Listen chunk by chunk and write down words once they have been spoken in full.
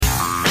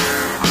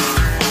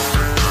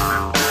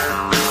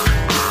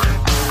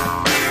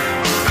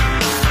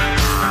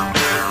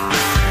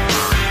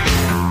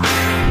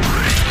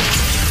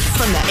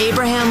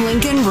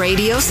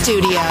radio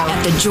studio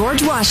at the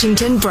George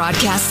Washington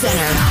Broadcast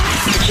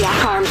Center.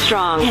 Jack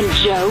Armstrong and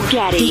Joe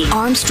Getty. The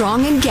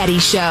Armstrong and Getty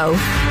Show.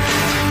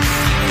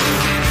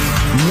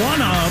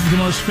 One of the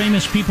most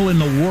famous people in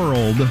the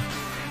world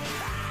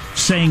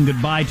saying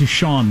goodbye to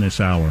Sean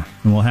this hour.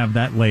 And we'll have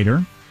that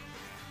later.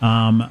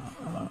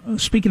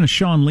 Speaking of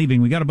Sean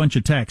leaving, we got a bunch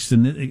of texts,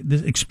 and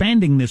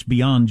expanding this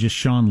beyond just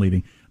Sean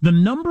leaving. The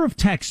number of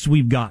texts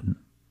we've gotten,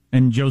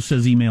 and Joe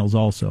says emails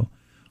also,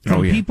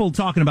 from people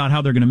talking about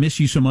how they're going to miss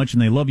you so much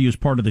and they love you as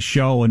part of the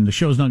show and the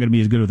show's not going to be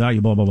as good without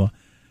you, blah, blah, blah.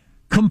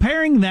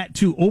 Comparing that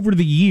to, over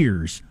the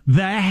years,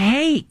 the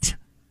hate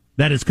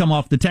that has come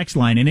off the text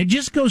line. And it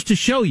just goes to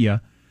show you,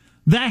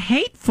 the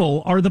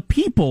hateful are the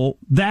people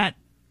that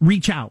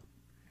reach out.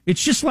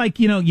 It's just like,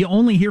 you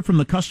only hear from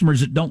the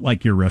customers that don't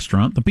like your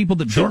restaurant. The people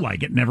that do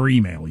like it never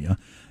email you.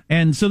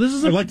 And so this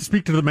is I'd like to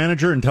speak to the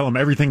manager and tell him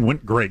everything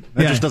went great.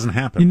 That just doesn't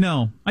happen.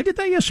 No, I did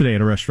that yesterday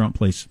at a restaurant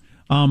place.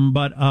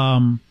 But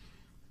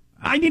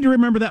I need to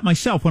remember that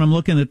myself when I'm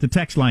looking at the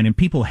text line and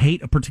people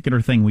hate a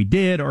particular thing we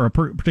did or a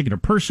particular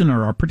person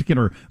or a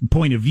particular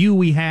point of view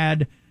we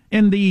had.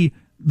 And it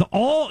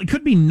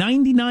could be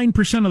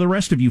 99% of the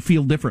rest of you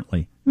feel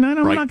differently. And I'm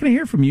not going to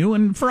hear from you,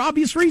 and for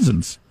obvious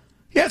reasons.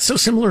 Yeah, it's so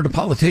similar to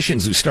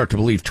politicians who start to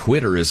believe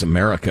Twitter is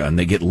America, and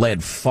they get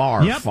led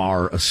far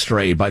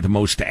astray by the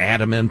most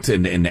adamant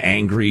and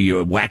angry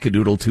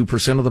wackadoodle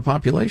 2% of the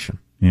population.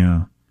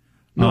 Yeah.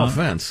 No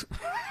offense.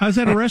 I was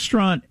at a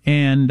restaurant,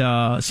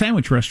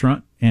 sandwich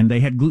restaurant, and they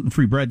had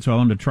gluten-free bread, so I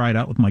wanted to try it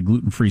out with my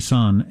gluten-free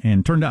son,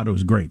 and turned out it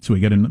was great, so we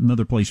got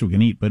another place we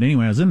can eat. But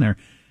anyway, I was in there,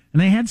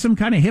 and they had some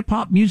kind of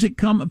hip-hop music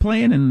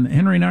playing, and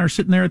Henry and I are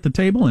sitting there at the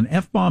table, and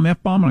F-bomb, and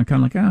I'm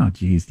kind of like, oh,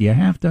 geez, do you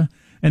have to?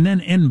 And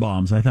then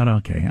N-bombs. I thought,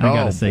 okay, I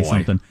got to say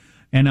something.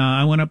 And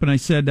I went up and I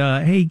said,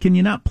 hey, can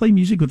you not play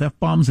music with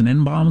F-bombs and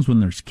N-bombs when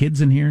there's kids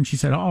in here? And she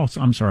said, oh,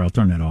 I'm sorry, I'll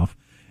turn that off.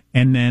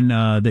 And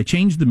then they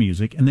changed the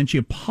music, and then she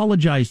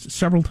apologized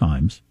several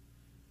times.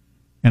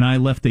 And I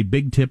left a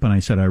big tip, and I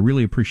said, I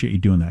really appreciate you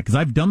doing that. Because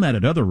I've done that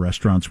at other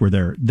restaurants where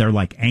they're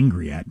like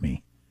angry at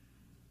me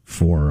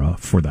for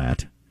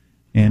that.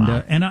 And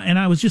wow. And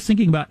I was just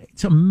thinking about,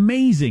 it's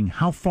amazing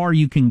how far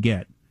you can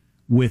get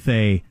with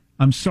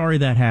I'm sorry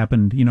that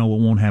happened, it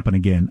won't happen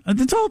again.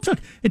 That's all it took.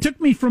 It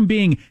took me from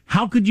being,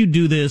 how could you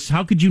do this?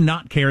 How could you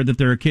not care that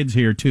there are kids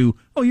here, to,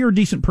 oh, you're a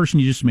decent person,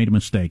 you just made a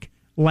mistake.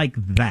 Like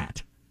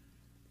that.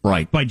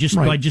 Right. By just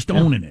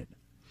owning it.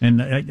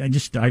 And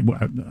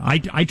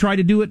I try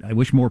to do it. I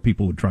wish more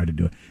people would try to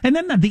do it. And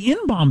then the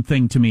N-bomb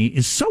thing to me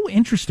is so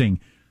interesting.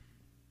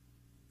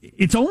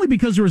 It's only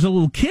because there was a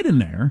little kid in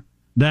there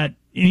that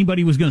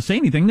anybody was going to say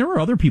anything. There were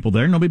other people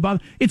there. Nobody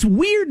bothered. It's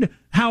weird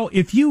how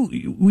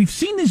we've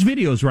seen these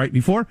videos right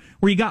before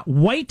where you got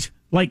white,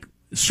 like,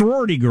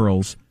 sorority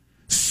girls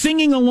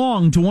singing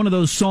along to one of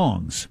those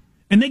songs.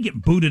 And they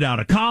get booted out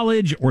of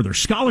college, or their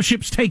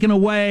scholarships taken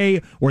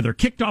away, or they're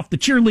kicked off the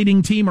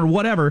cheerleading team, or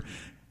whatever.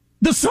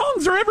 The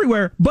songs are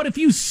everywhere, but if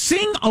you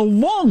sing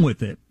along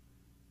with it,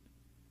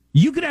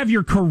 you could have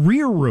your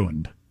career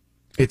ruined.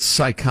 It's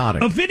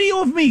psychotic. A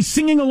video of me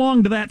singing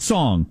along to that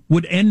song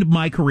would end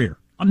my career.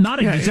 I'm not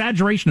an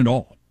exaggeration at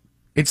all.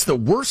 It's the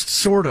worst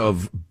sort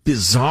of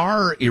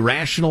bizarre,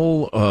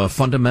 irrational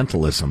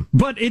fundamentalism.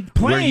 But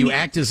where you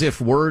act as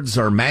if words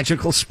are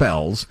magical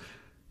spells,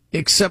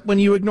 except when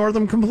you ignore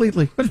them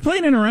completely. But it's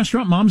playing in a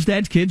restaurant, moms,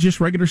 dads, kids,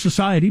 just regular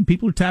society.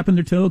 People are tapping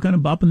their toe, kind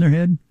of bopping their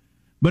head.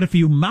 But if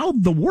you mouth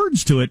the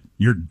words to it,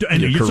 your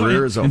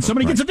career is over. And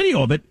somebody gets a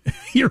video of it,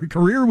 your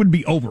career would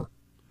be over.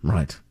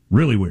 Right.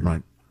 Really weird.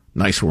 Right.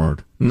 Nice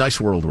word.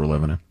 Nice world we're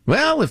living in.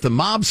 Well, if the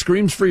mob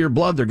screams for your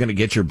blood, they're going to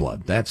get your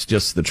blood. That's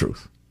just the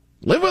truth.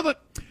 Live with it.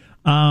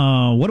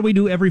 What do we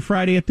do every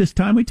Friday at this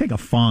time? We take a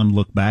fond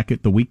look back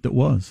at the week that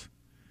was.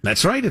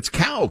 That's right. It's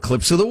Cow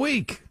Clips of the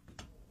Week.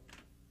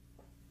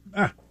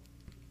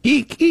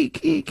 Eek,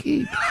 eek, eek,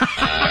 eek.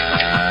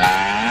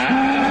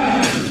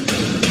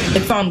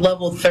 It's on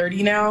level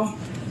 30 now.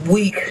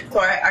 Weak. So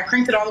I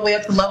cranked it all the way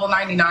up to level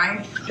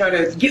 99. Try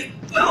to get...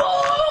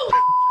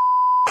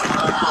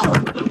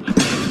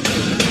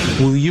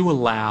 Will you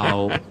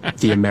allow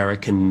the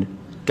American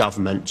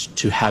government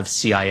to have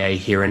CIA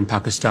here in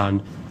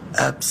Pakistan?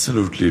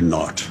 Absolutely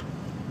not.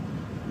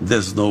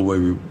 There's no way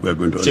we're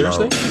going to allow...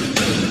 Seriously?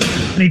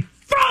 And he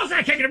throws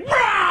that kick and...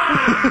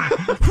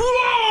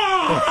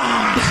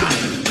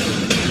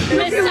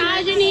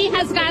 Misogyny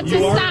has got to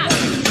stop.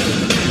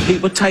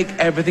 People take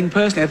everything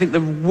personally. I think the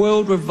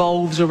world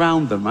revolves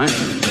around them, right?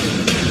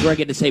 Where I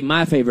get to say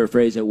my favorite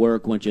phrase at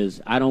work, which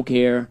is, I don't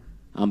care,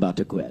 I'm about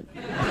to quit.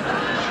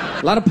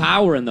 A lot of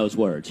power in those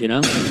words,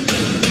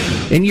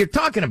 And you're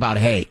talking about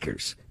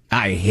hackers.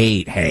 I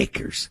hate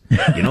hackers.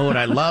 You know what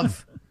I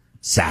love?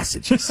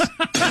 Sausages.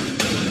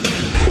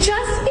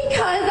 Just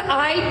because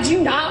I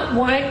do not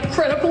want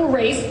critical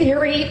race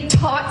theory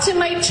taught to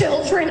my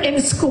children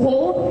in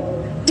school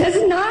does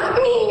not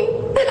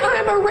mean that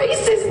I'm a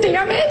racist,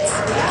 damn it.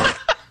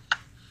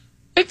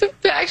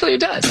 Actually, it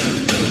does.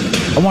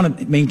 I want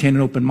to maintain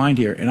an open mind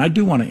here, and I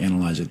do want to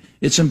analyze it.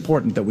 It's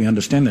important that we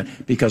understand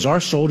that because our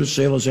soldiers,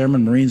 sailors,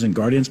 airmen, Marines, and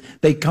Guardians,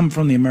 they come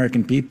from the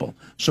American people.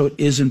 So it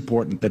is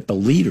important that the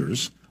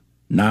leaders,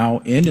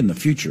 now and in the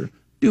future,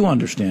 do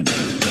understand it.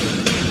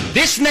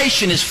 This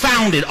nation is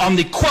founded on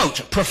the,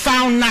 quote,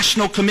 profound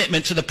national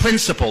commitment to the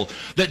principle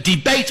that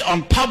debate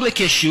on public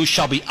issues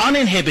shall be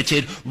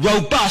uninhibited,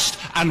 robust,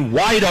 and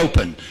wide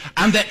open,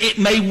 and that it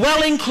may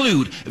well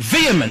include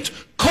vehement,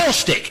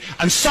 caustic,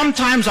 and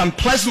sometimes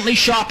unpleasantly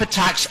sharp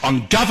attacks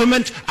on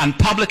government and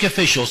public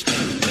officials.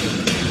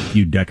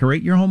 You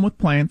decorate your home with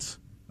plants.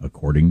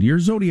 According to your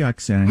zodiac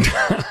sign,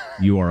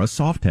 you are a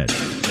softhead.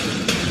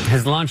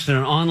 Has launched an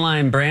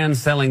online brand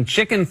selling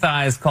chicken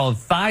thighs called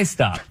Thigh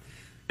Stop.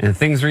 And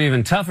things are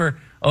even tougher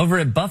over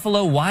at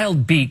Buffalo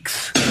Wild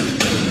Beaks.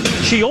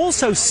 She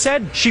also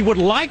said she would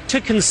like to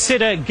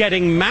consider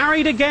getting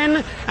married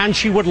again, and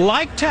she would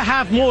like to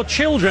have more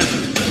children.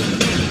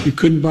 You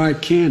couldn't buy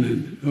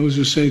canon. Those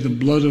who say the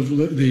blood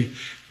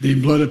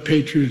of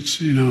patriots,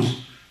 you know,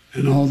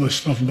 and all the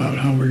stuff about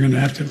how we're going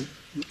to have to.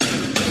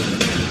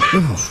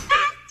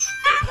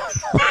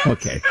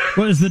 Okay.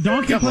 Well, is the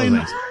donkey playing?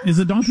 Is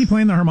the donkey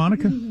playing the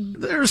harmonica?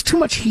 There's too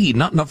much he,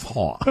 not enough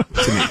haw.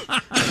 To me.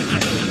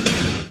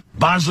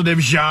 Positive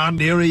Jean,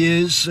 here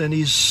he is, and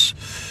he's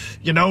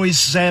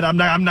said, I'm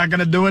not going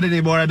to do it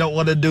anymore. I don't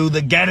want to do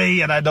the Getty,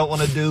 and I don't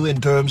want to do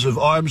in terms of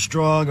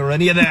Armstrong or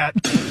any of that.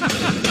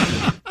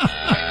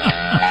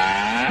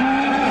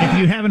 If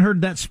you haven't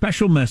heard that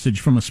special message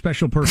from a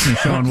special person,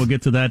 Sean, we'll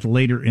get to that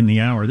later in the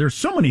hour. There's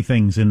so many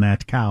things in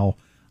that cow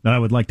that I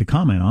would like to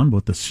comment on,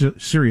 both the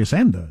serious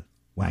and the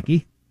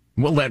wacky.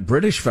 Well, that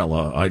British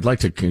fella, I'd like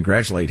to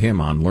congratulate him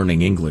on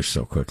learning English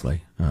so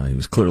quickly. He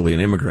was clearly an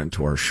immigrant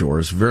to our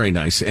shores. Very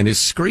nice. And his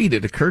screed,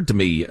 it occurred to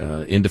me,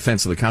 in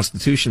defense of the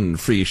Constitution,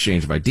 free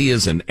exchange of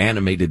ideas, and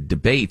animated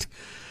debate.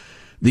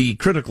 The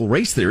critical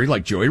race theory,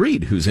 like Joy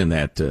Reid, who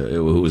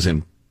was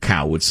in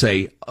Cow, would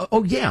say,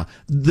 oh yeah,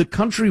 the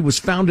country was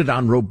founded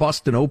on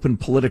robust and open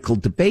political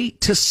debate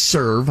to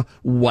serve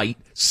white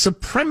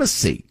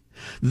supremacy.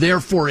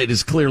 Therefore, it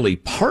is clearly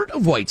part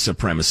of white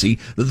supremacy.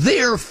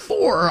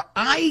 Therefore,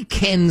 I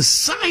can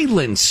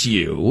silence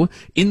you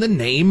in the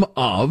name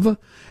of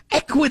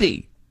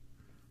equity.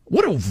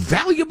 What a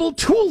valuable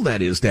tool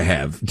that is to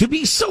have, to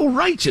be so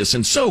righteous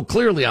and so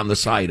clearly on the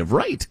side of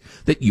right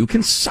that you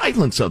can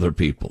silence other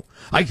people.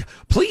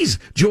 Please,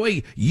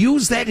 Joy,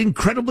 use that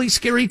incredibly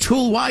scary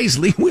tool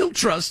wisely. We'll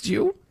trust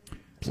you.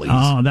 Please.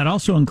 That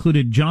also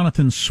included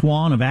Jonathan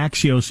Swan of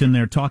Axios in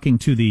there talking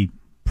to the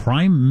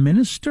Prime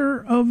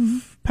Minister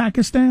of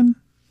Pakistan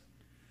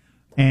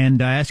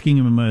and asking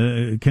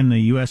him, can the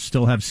U.S.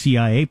 still have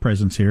CIA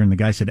presence here? And the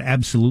guy said,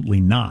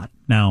 absolutely not.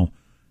 Now,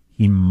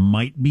 he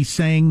might be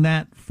saying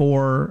that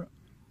for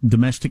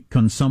domestic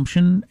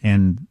consumption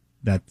and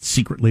that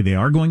secretly they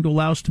are going to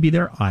allow us to be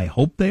there. I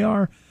hope they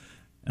are.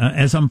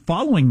 As I'm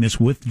following this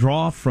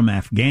withdrawal from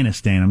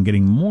Afghanistan, I'm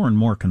getting more and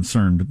more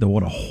concerned that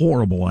what a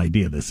horrible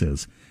idea this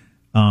is.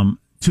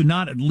 To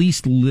not at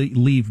least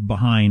leave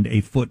behind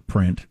a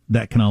footprint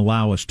that can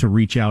allow us to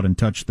reach out and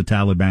touch the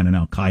Taliban and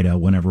Al-Qaeda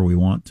whenever we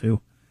want to.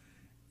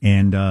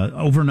 And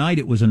overnight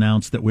it was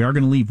announced that we are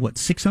going to leave,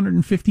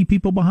 650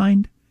 people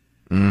behind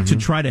to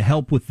try to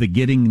help with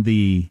getting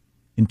the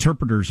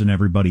interpreters and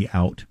everybody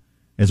out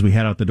as we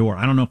head out the door.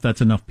 I don't know if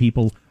that's enough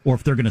people or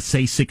if they're going to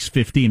say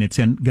 650 and it's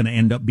going to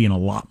end up being a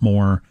lot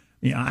more.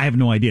 I have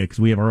no idea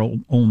because we have our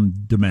own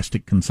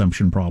domestic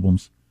consumption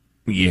problems.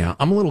 Yeah,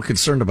 I'm a little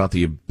concerned about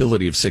the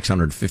ability of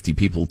 650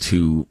 people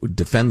to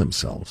defend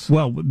themselves.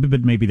 Well,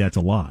 but maybe that's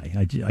a lie.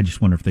 I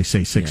just wonder if they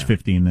say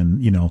 650 and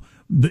then,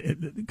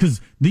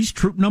 because these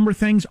troop number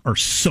things are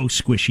so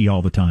squishy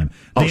all the time.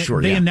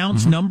 They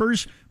announce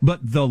numbers, but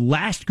the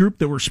last group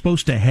that were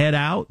supposed to head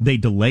out, they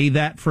delay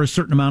that for a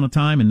certain amount of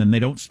time, and then they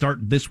don't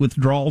start this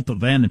withdrawal till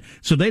then. And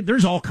so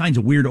there's all kinds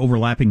of weird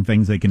overlapping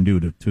things they can do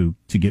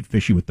to get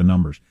fishy with the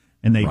numbers.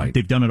 And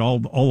they've done it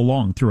all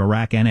along through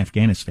Iraq and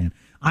Afghanistan.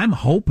 I'm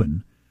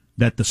hoping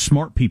that the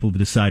smart people have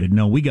decided,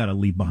 no, we got to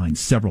leave behind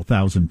several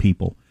thousand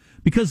people.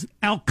 Because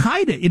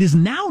Al-Qaeda, it is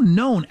now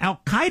known,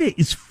 Al-Qaeda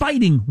is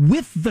fighting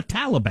with the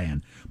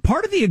Taliban.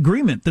 Part of the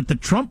agreement that the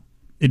Trump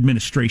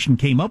administration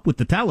came up with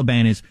the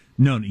Taliban is,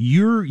 no,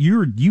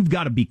 you've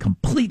got to be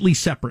completely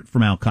separate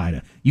from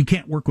Al-Qaeda. You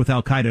can't work with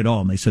Al-Qaeda at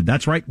all. And they said,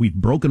 that's right, we've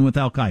broken with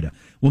Al-Qaeda.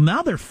 Well,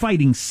 now they're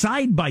fighting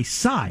side by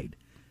side,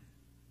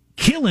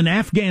 killing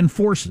Afghan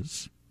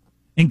forces,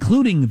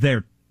 including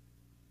their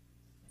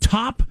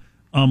top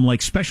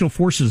special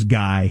forces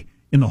guy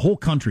in the whole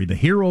country. The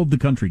hero of the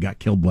country got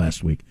killed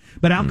last week.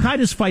 But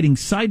Al-Qaeda's fighting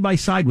side by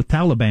side with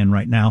Taliban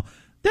right now.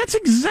 That's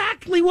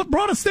exactly what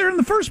brought us there in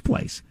the first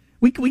place.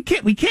 We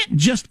can't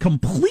just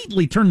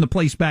completely turn the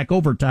place back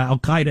over to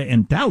Al-Qaeda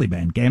and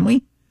Taliban, can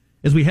we?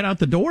 As we head out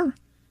the door?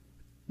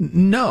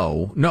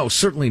 No,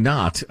 certainly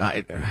not.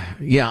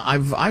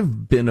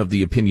 I've been of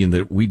the opinion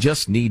that we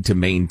just need to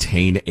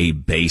maintain a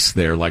base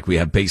there, like we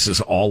have bases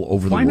all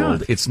over the world.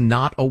 Not? It's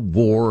not a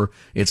war.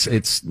 It's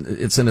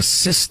an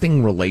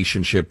assisting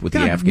relationship with the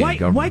Afghan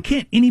government. Why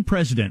can't any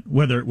president,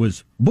 whether it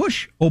was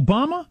Bush,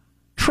 Obama,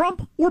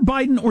 Trump or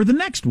Biden or the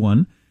next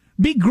one,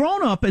 be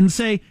grown up and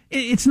say,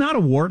 it's not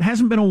a war. It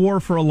hasn't been a war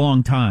for a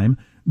long time.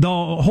 The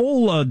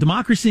whole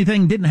democracy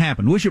thing didn't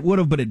happen. Wish it would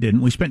have, but it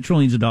didn't. We spent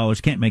trillions of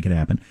dollars. Can't make it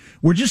happen.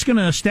 We're just going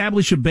to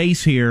establish a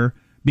base here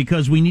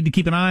because we need to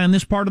keep an eye on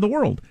this part of the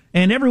world.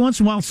 And every once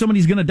in a while,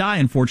 somebody's going to die,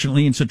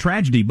 unfortunately. It's a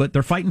tragedy, but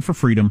they're fighting for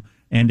freedom,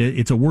 and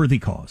it's a worthy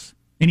cause.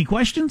 Any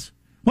questions?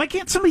 Why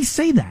can't somebody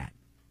say that?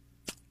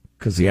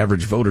 Because the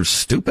average voter's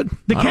stupid?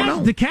 I don't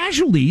know. The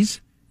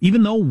casualties,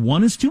 even though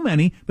one is too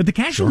many, but the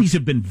casualties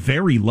have been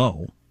very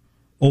low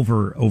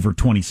over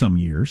 20-some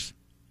years.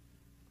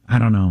 I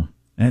don't know.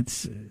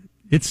 It's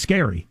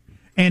scary.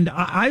 And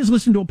I was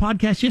listening to a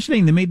podcast yesterday,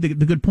 and they made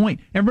the good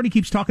point. Everybody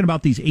keeps talking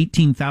about these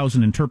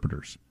 18,000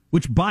 interpreters,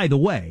 which, by the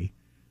way,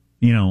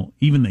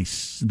 even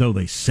though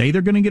they say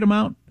they're going to get them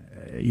out,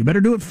 you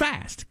better do it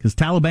fast, because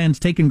Taliban's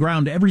taking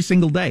ground every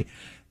single day.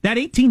 That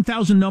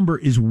 18,000 number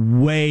is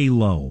way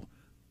low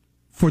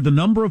for the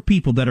number of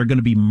people that are going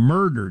to be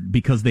murdered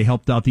because they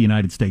helped out the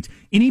United States.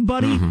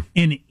 Anybody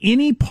in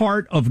any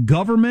part of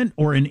government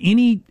or in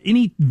any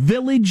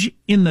village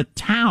in the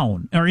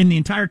town or in the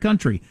entire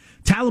country,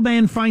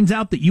 Taliban finds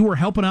out that you were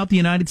helping out the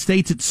United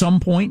States at some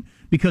point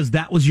because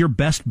that was your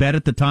best bet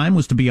at the time,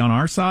 was to be on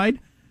our side,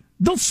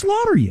 they'll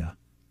slaughter you.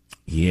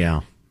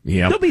 Yeah.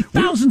 There'll be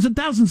thousands and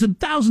thousands and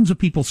thousands of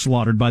people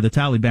slaughtered by the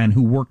Taliban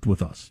who worked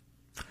with us.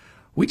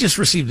 We just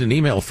received an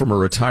email from a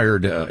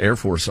retired Air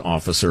Force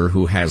officer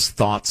who has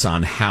thoughts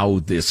on how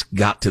this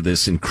got to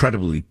this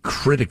incredibly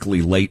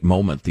critically late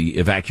moment, the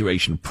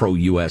evacuation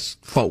pro-U.S.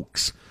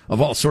 folks of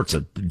all sorts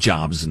of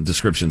jobs and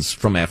descriptions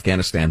from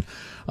Afghanistan.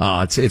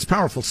 It's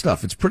powerful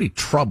stuff. It's pretty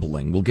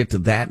troubling. We'll get to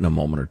that in a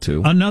moment or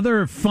two.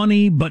 Another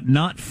funny but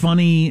not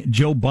funny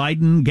Joe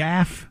Biden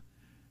gaffe,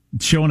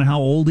 showing how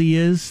old he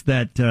is.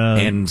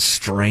 And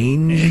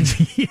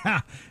strange. Yeah.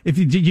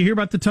 Did you hear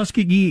about the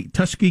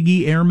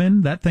Tuskegee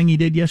Airmen? That thing he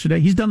did yesterday.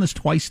 He's done this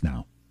twice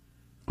now.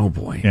 Oh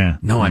boy. Yeah.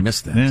 No, I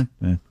missed that.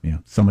 Yeah.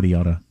 Somebody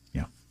ought to.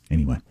 Yeah.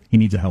 Anyway, he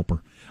needs a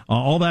helper.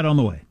 All that on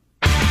the way.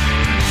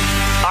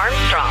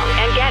 Armstrong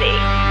and Getty.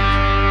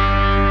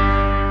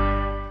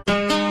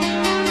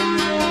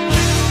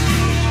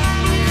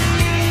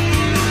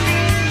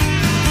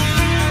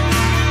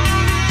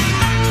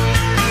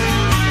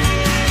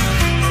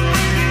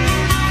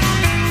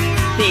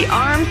 The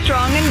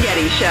Armstrong and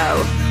Getty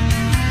Show.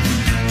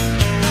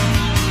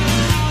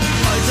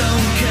 I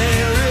don't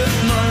care if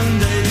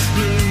Monday's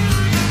blue,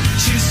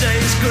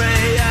 Tuesday's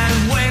grey,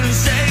 and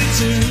Wednesday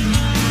too.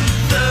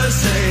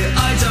 Thursday,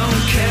 I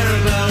don't care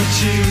about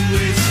you.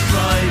 It's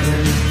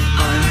Friday,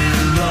 I'm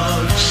in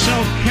love. So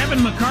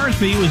Kevin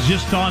McCarthy was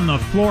just on the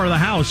floor of the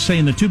House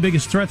saying the two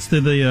biggest threats to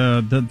the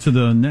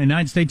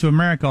United States of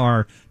America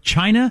are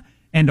China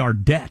and our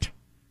debt,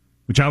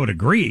 which I would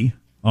agree.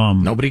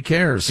 Nobody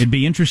cares. It'd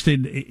be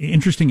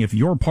interesting if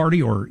your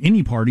party or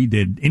any party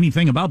did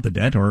anything about the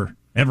debt or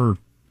ever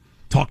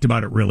talked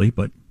about it, really,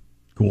 but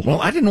cool.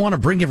 Well, I didn't want to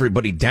bring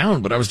everybody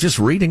down, but I was just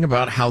reading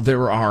about how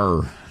there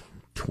are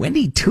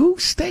 22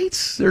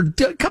 states, there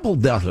are a couple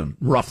dozen,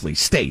 roughly,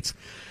 states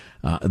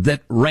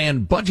that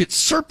ran budget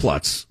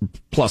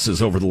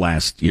surpluses over the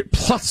last year.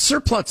 Plus,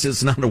 surplus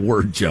is not a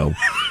word, Joe.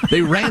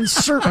 They ran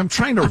I'm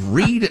trying to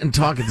read and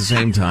talk at the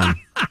same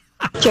time.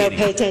 Joe,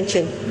 pay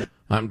attention.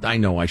 I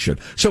know I should.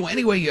 So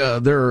anyway,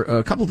 there are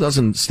a couple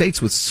dozen states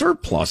with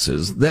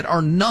surpluses that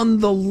are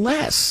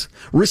nonetheless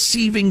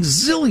receiving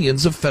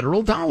zillions of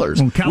federal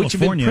dollars, which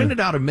have been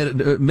printed out of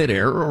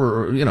midair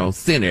or,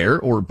 thin air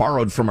or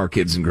borrowed from our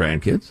kids and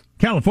grandkids.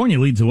 California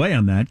leads the way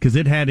on that because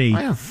it had a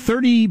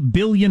 $30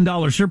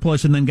 billion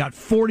surplus and then got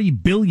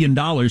 $40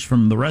 billion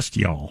from the rest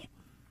of y'all,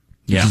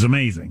 which is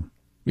amazing.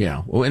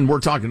 Yeah, well, and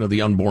we're talking to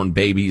the unborn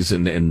babies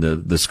and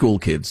the school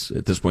kids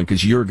at this point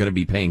because you're going to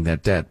be paying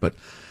that debt, but...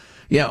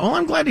 Yeah, well,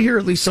 I'm glad to hear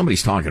at least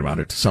somebody's talking about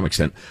it to some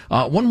extent.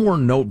 One more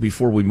note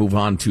before we move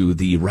on to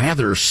the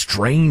rather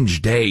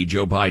strange day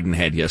Joe Biden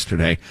had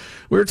yesterday.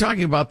 We were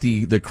talking about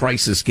the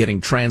crisis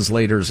getting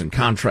translators and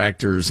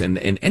contractors and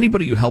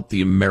anybody who helped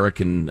the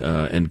American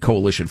and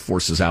coalition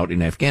forces out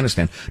in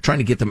Afghanistan, trying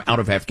to get them out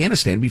of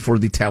Afghanistan before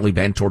the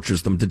Taliban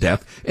tortures them to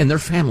death, and their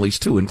families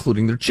too,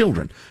 including their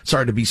children.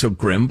 Sorry to be so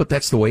grim, but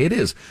that's the way it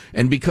is.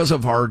 And because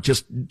of our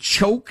just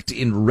choked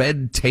in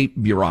red tape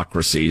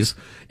bureaucracies,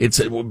 it's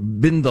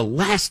been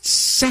the last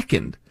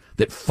second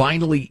that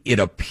finally it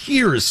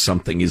appears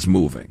something is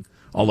moving.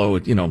 Although,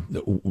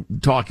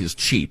 talk is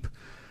cheap.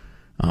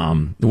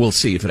 We'll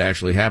see if it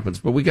actually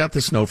happens. But we got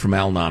this note from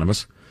Al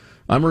Anonymous.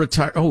 I'm a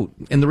retired... Oh,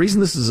 and the reason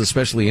this is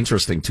especially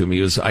interesting to me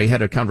is I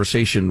had a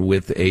conversation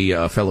with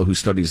a fellow who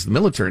studies the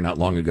military not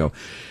long ago.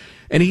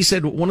 And he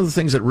said one of the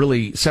things that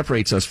really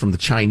separates us from the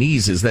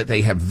Chinese is that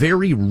they have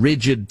very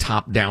rigid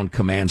top-down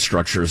command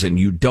structures and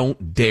you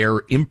don't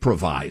dare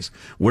improvise.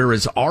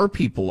 Whereas our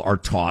people are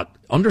taught,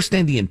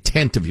 understand the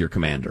intent of your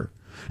commander.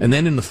 And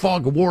then in the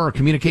fog of war,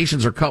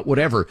 communications are cut,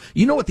 whatever.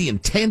 You know what the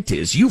intent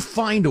is. You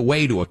find a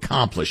way to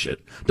accomplish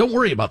it. Don't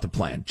worry about the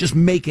plan. Just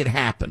make it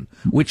happen,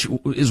 which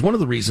is one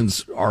of the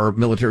reasons our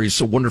military is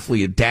so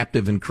wonderfully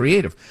adaptive and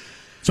creative.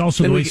 It's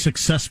also Then the way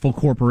successful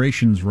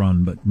corporations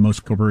run, but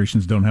most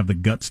corporations don't have the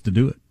guts to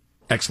do it.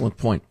 Excellent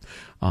point.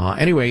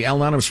 Anyway, Al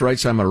Anonymous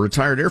writes, I'm a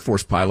retired Air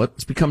Force pilot.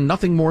 It's become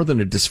nothing more than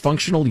a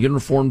dysfunctional,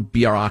 uniformed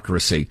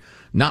bureaucracy.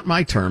 Not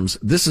my terms.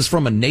 This is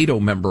from a NATO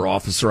member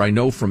officer I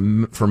know for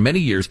many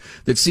years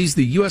that sees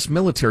the U.S.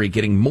 military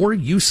getting more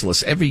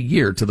useless every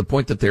year to the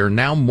point that they are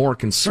now more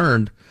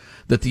concerned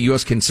that the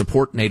U.S. can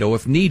support NATO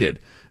if needed.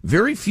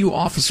 Very few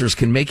officers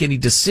can make any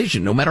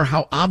decision, no matter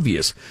how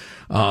obvious,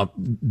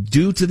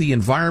 due to the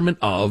environment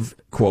of,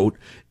 quote,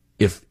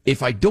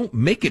 if I don't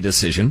make a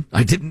decision,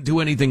 I didn't do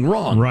anything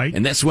wrong. Right.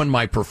 And that's when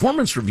my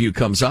performance review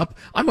comes up.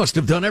 I must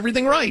have done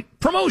everything right.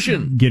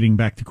 Promotion. Getting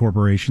back to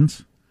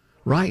corporations.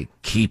 Right.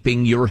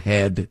 Keeping your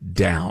head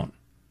down.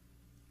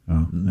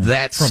 Oh,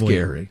 that's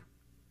scary.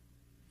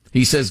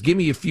 He says, give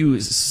me a few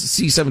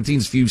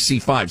C-17s, few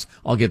C-5s.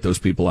 I'll get those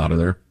people out of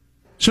there.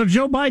 So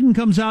Joe Biden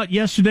comes out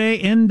yesterday,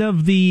 end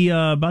of the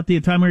about the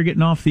time we were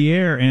getting off the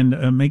air,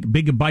 and make a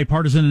big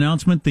bipartisan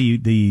announcement.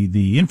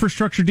 The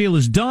infrastructure deal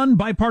is done,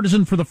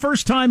 bipartisan for the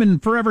first time in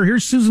forever.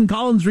 Here's Susan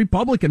Collins,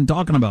 Republican,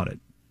 talking about it.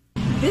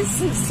 This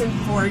is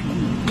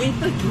important.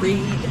 We've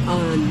agreed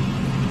on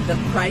the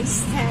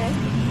price tag,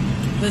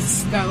 the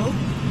scope,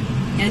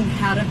 and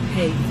how to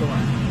pay for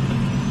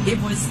it.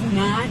 It was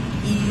not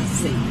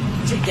easy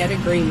to get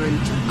agreement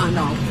on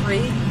all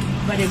three,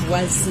 but it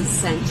was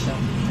essential.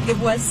 It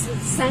was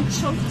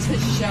essential to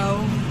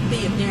show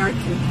the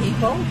American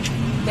people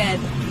that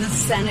the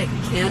Senate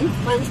can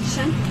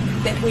function,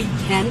 that we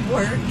can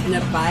work in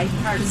a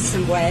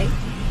bipartisan way,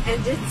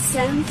 and it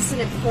sends an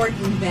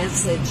important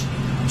message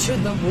to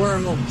the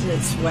world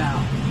as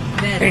well,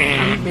 that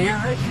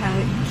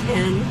America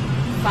can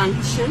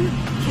function,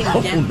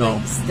 can get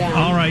things done.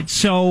 All right,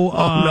 so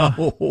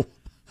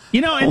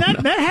you know, and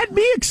that had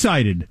me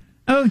excited.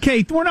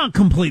 Okay, we're not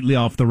completely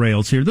off the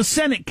rails here. The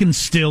Senate can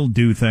still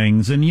do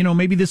things, and you know,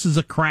 maybe this is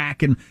a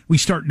crack, and we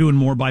start doing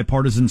more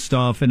bipartisan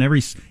stuff, and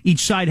each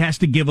side has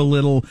to give a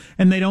little,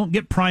 and they don't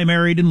get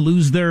primaried and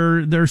lose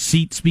their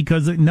seats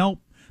because nope.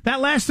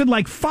 That lasted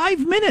like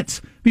 5 minutes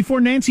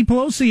before Nancy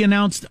Pelosi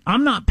announced,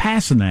 "I'm not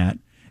passing that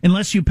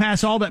unless you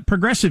pass all that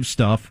progressive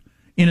stuff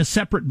in a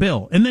separate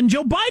bill." And then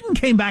Joe Biden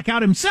came back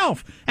out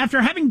himself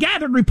after having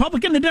gathered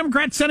Republican and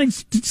Democrat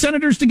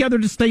senators together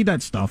to say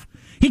that stuff.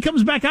 He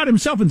comes back out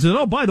himself and says,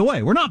 "Oh, by the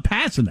way, we're not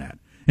passing that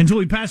until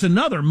we pass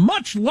another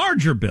much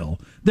larger bill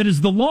that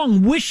is the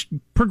long wish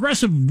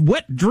progressive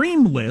wet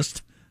dream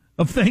list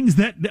of things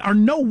that are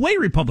no way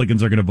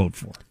Republicans are going to vote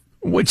for."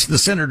 Which the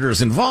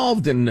senators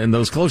involved and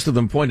those close to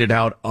them pointed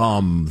out,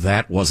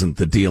 that wasn't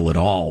the deal at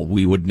all.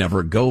 We would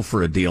never go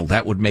for a deal.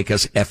 That would make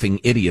us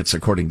effing idiots,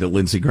 according to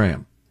Lindsey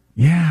Graham.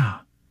 Yeah.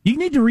 You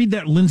need to read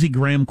that Lindsey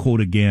Graham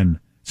quote again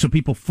so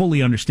people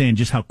fully understand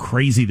just how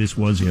crazy this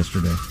was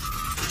yesterday.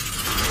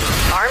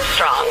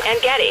 Armstrong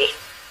and Getty.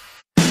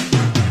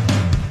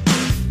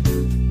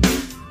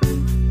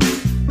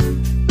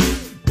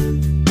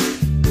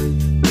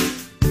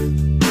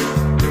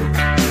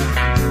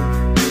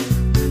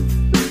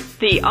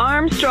 The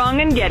Armstrong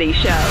and Getty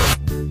Show.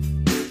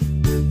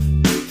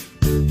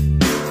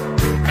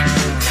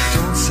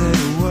 Don't say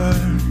a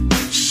word.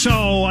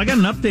 So I got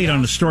an update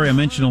on a story I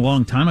mentioned a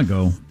long time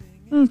ago,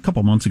 a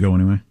couple months ago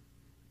anyway.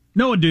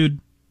 Know a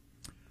dude,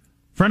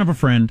 friend of a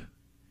friend.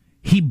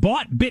 He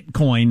bought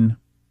Bitcoin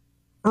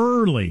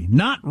early,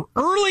 not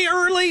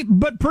early,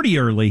 but pretty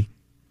early.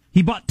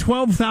 He bought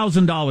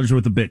 $12,000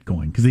 worth of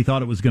Bitcoin because he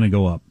thought it was going to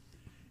go up.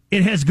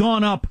 It has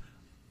gone up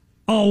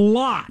a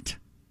lot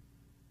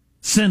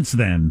since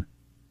then.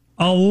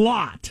 A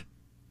lot.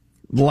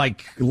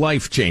 Like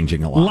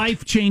life-changing a lot.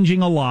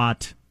 Life-changing a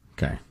lot.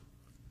 Okay.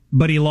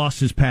 But he lost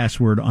his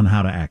password on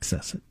how to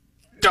access it.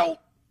 Don't.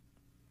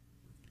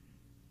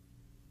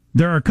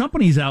 There are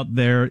companies out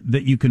there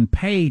that you can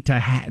pay to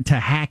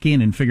hack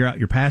in and figure out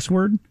your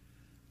password.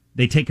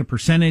 They take a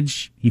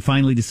percentage. He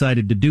finally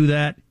decided to do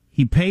that.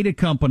 He paid a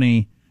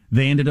company.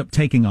 They ended up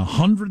taking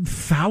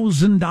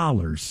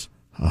 $100,000.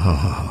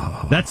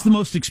 Oh. That's the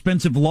most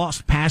expensive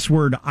lost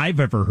password I've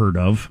ever heard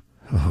of.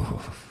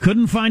 Oh.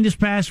 Couldn't find his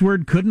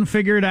password. Couldn't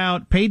figure it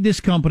out. Paid this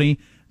company.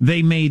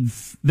 They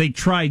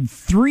tried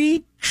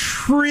 3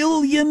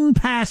 trillion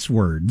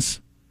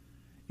passwords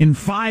in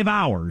 5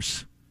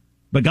 hours,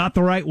 but got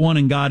the right one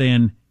and got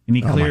in. And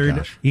he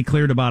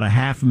cleared about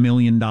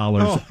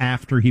 $500,000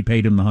 after he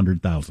paid him the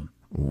 $100,000.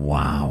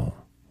 Wow.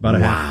 About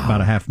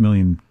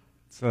 $500,000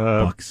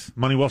 bucks.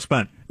 Money well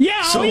spent.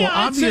 Yeah. So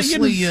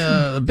obviously,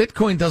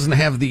 Bitcoin doesn't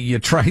have the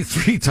try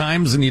 3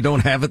 times and you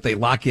don't have it, they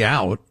lock you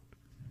out.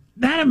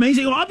 That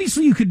amazing. Well,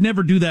 obviously, you could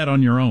never do that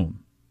on your own.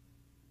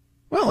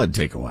 Well, it'd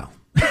take a while.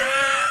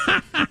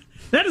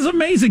 That is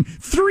amazing.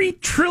 3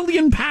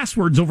 trillion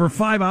passwords over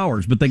 5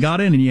 hours, but they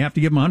got in and you have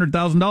to give them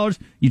 $100,000.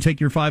 You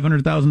take your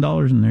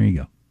 $500,000 and there you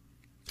go.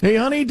 Hey,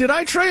 honey, did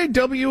I try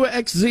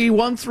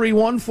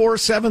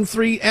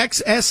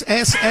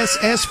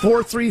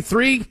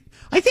WXZ131473XSSSS433?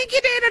 I think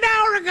you did an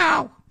hour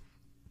ago.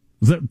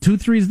 Was that 2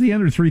 3s at the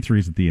end or 3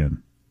 3s at the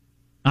end?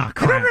 Ah,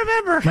 crap. I don't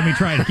remember. Let me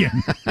try it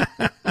again.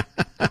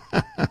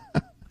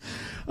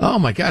 Oh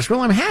my gosh!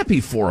 Well, I'm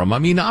happy for him. I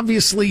mean,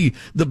 obviously,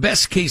 the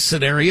best case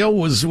scenario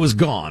was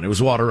gone. It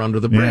was water under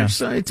the bridge. Yeah.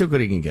 So he took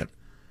what he can get.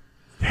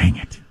 Dang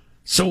it!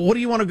 So, what do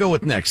you want to go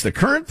with next? The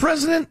current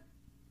president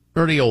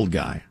or the old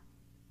guy?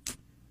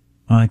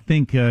 I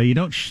think you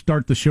don't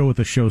start the show with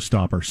a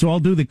showstopper. So I'll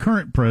do the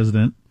current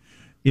president.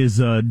 Is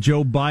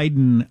Joe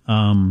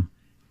Biden?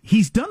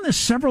 He's done this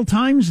several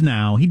times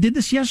now. He did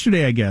this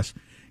yesterday, I guess.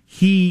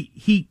 He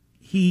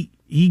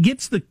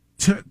gets the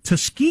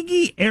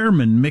Tuskegee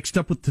Airmen mixed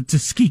up with the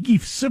Tuskegee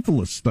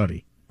syphilis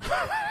study.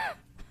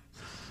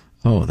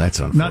 Oh, that's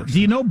unfortunate. Now,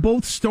 do you know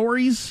both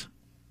stories?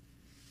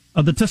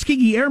 The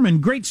Tuskegee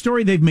Airmen, great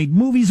story. They've made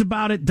movies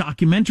about it,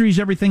 documentaries,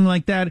 everything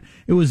like that.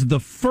 It was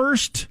the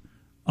first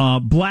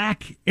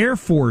black Air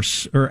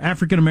Force or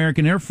African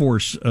American Air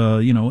Force,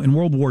 in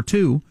World War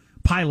II,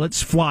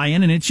 pilots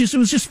flying, and it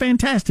was just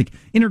fantastic.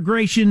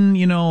 Integration,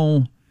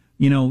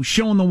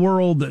 showing the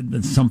world.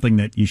 That's something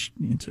that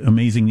it's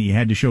amazing that you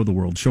had to show the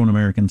world, showing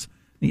Americans.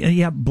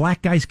 Yeah,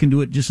 black guys can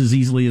do it just as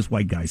easily as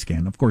white guys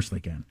can. Of course they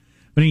can.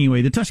 But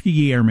anyway, the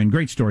Tuskegee Airmen,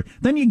 great story.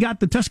 Then you got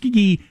the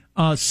Tuskegee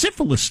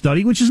syphilis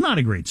study, which is not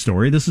a great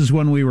story. This is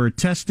when we were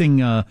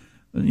testing,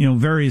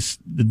 various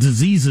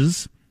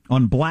diseases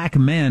on black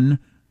men,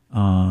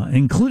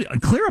 including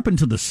clear up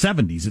into the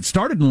 70s. It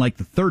started in like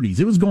the 30s.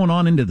 It was going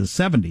on into the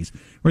 70s,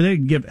 where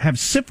they'd have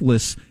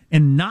syphilis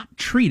and not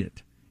treat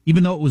it,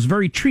 even though it was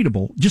very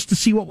treatable, just to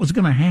see what was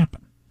going to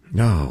happen.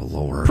 Oh,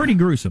 Lord. Pretty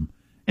gruesome.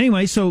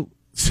 Anyway, so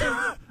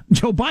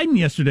Joe Biden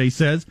yesterday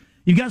says,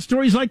 you got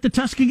stories like the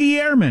Tuskegee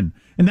Airmen,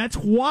 and that's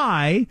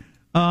why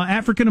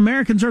African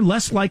Americans are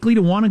less likely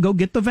to want to go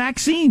get the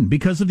vaccine,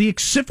 because of the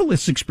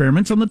syphilis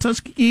experiments on the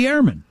Tuskegee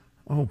Airmen.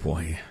 Oh,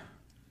 boy.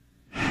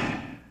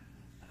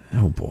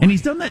 Oh, boy. And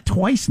he's done that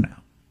twice now.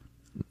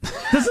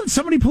 Doesn't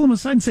somebody pull him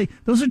aside and say,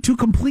 those are two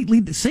completely,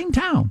 the same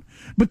town,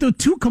 but they're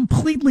two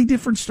completely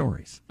different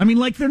stories? I mean,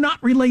 like they're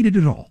not related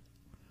at all.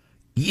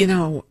 You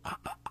know,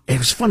 it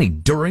was funny.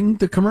 During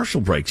the commercial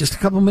break, just a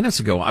couple of minutes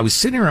ago, I was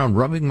sitting around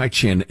rubbing my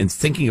chin and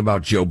thinking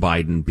about Joe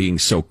Biden being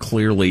so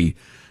clearly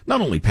not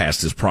only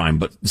past his prime,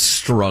 but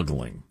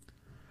struggling.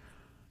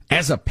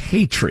 As a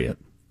patriot,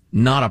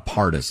 not a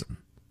partisan,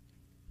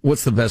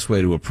 what's the best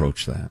way to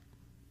approach that?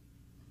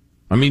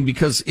 I mean,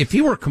 because if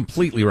he were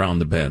completely around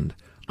the bend,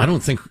 I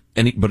don't think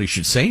anybody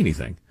should say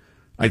anything.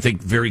 I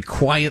think very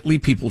quietly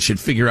people should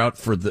figure out,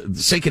 for the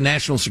sake of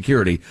national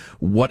security,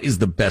 what is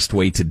the best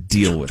way to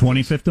deal with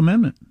 25th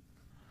Amendment.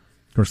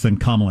 Of course, then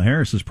Kamala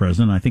Harris is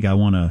president. I think I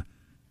want a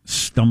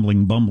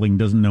stumbling, bumbling,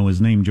 doesn't know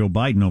his name, Joe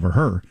Biden over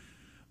her.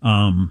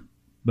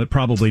 But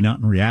probably not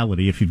in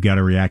reality if you've got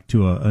to react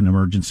to an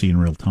emergency in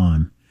real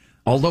time.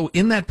 Although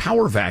in that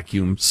power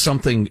vacuum,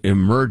 something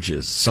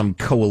emerges, some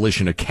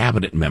coalition of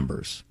cabinet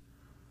members,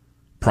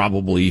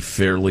 probably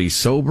fairly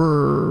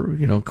sober,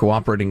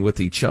 cooperating with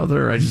each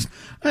other.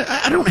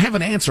 I don't have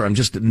an answer. I'm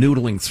just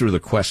noodling through the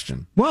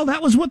question. Well,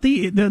 that was what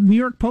the New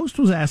York Post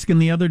was asking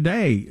the other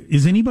day.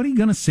 Is anybody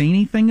going to say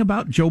anything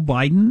about Joe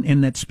Biden in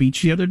that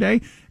speech the other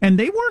day? And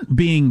they weren't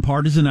being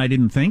partisan, I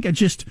didn't think. It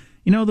just,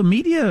 the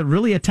media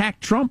really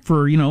attacked Trump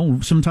for,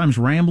 sometimes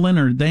rambling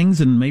or things,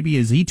 and maybe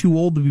is he too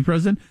old to be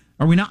president?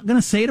 Are we not going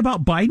to say it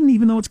about Biden,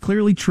 even though it's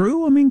clearly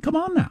true? I mean, come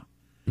on now.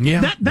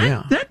 Yeah,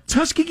 that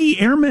Tuskegee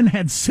Airmen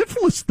had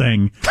syphilis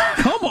thing.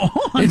 Come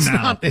on,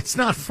 It's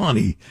not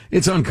funny.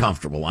 It's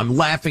uncomfortable. I'm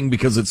laughing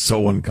because it's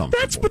so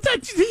uncomfortable.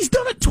 He's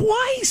done it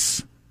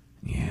twice.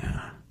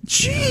 Yeah.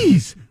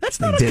 Jeez, that's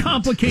not a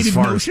complicated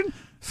notion.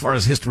 As far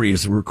as history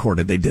is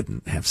recorded, they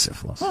didn't have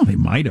syphilis. Well, they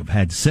might have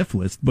had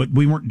syphilis, but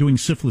we weren't doing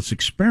syphilis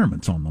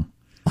experiments on them.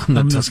 On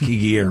the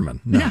Tuskegee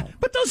Airmen, no. Yeah,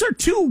 but those are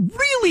two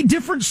really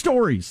different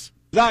stories.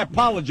 I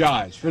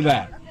apologize for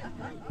that.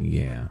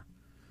 Yeah.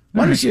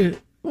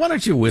 Why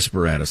don't you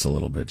whisper at us a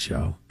little bit,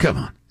 Joe? Come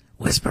on,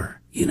 whisper.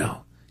 You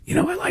know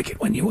I like it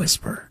when you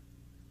whisper.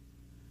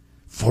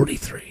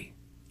 43.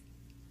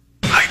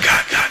 I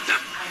got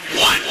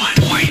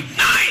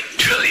 $1.9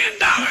 trillion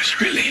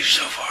relief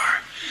so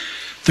far.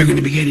 They're going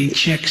to be getting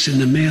checks in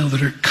the mail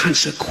that are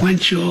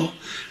consequential.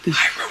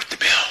 I wrote the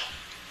bill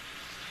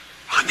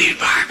on the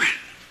environment.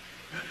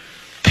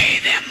 Pay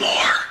them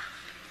more.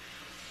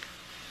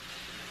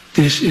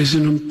 This is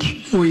an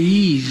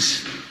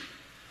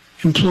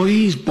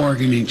employees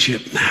bargaining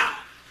chip now.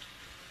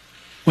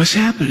 What's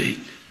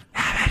happening?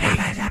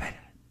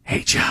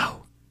 Hey,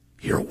 Joe,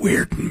 you're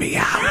weirding me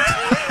out.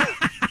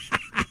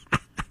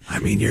 I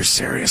mean, you're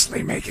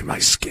seriously making my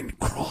skin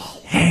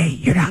crawl. Hey,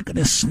 you're not going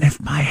to sniff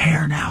my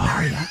hair now,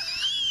 are you?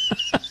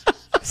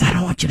 Because I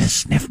don't want you to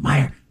sniff my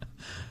hair.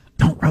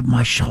 Don't rub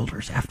my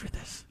shoulders after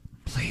this.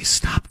 Please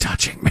stop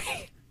touching me.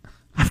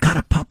 I've got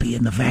a puppy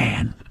in the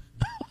van.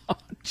 Oh,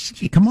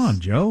 come on,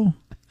 Joe.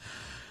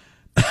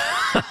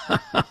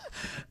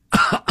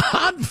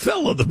 Odd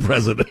fellow, the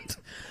president.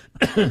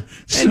 And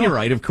you're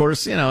right, of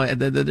course,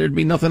 there'd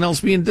be nothing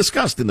else being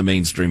discussed in the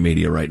mainstream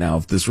media right now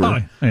if this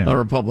were a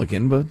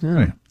Republican, but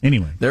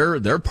anyway.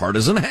 They're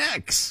partisan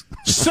hacks.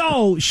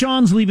 So,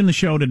 Sean's leaving the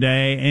show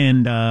today,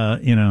 and,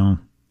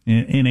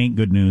 It ain't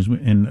good news.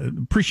 And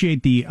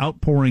appreciate the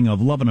outpouring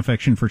of love and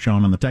affection for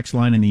Sean on the text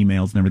line and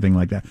emails and everything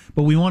like that.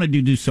 But we wanted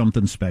to do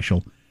something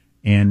special.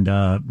 And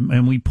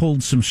we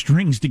pulled some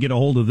strings to get a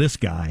hold of this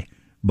guy.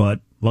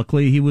 But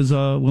luckily he was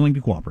willing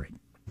to cooperate.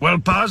 Well,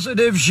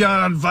 Positive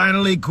Sean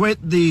finally quit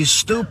the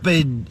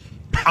stupid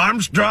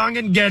Armstrong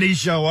and Getty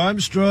show.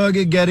 Armstrong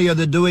and Getty are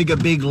doing a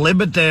big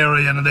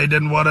libertarian, and they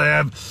didn't want to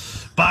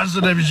have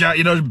Positive Sean.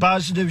 You know,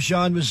 Positive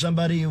Sean was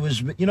somebody who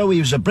was, he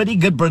was a pretty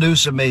good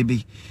producer,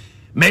 maybe.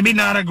 Maybe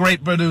not a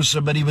great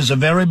producer, but he was a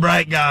very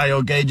bright guy,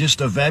 okay? Just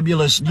a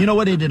fabulous, he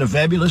did a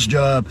fabulous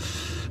job.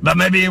 But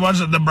maybe he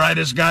wasn't the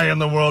brightest guy in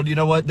the world. You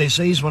know what? They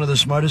say he's one of the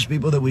smartest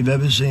people that we've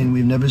ever seen.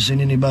 We've never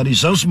seen anybody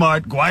so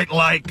smart, quite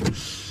like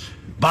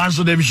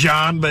Positive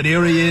Sean, but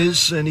here he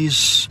is, and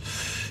he's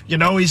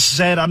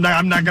said, I'm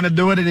not going to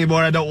do it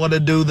anymore. I don't want to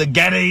do the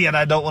Getty, and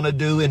I don't want to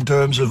do in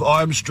terms of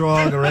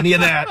Armstrong or any of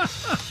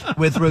that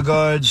with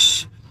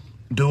regards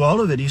to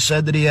all of it. He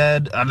said that he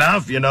had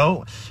enough,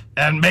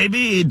 and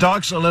maybe he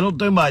talks a little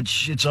too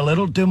much. It's a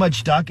little too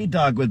much talky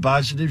talk with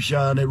Positive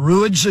Sean. It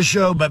ruins the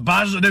show, but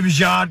Positive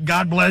Sean,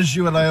 God bless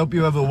you, and I hope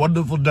you have a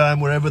wonderful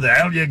time wherever the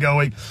hell you're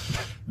going.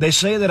 They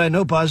say that I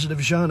know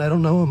Positive Sean. I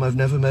don't know him. I've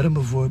never met him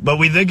before. But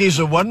we think he's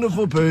a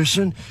wonderful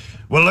person.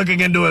 We're looking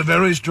into it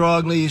very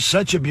strongly. He's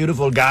such a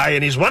beautiful guy,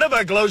 and he's one of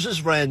our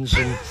closest friends,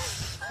 and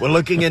we're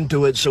looking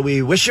into it. So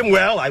we wish him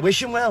well. I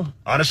wish him well.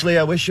 Honestly,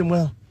 I wish him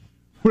well.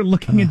 We're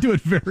looking into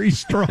it very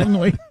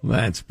strongly.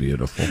 That's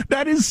beautiful.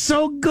 That is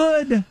so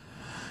good.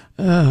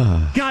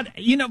 God,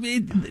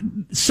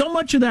 so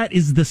much of that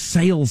is the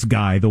sales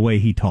guy, the way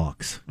he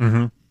talks.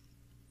 Mm-hmm.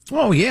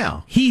 Oh,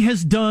 yeah. He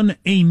has done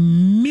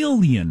 1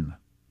 million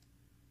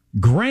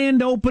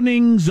grand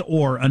openings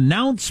or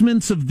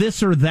announcements of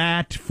this or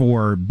that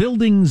for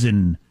buildings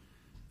and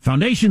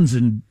foundations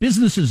and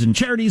businesses and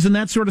charities and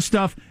that sort of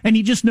stuff. And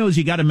he just knows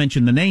you got to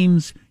mention the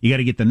names. You got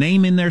to get the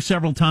name in there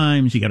several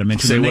times. You got to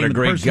mention the name of the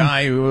person. Say what a great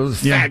guy who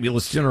was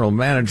fabulous general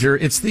manager.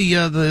 It's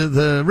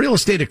the real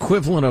estate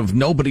equivalent of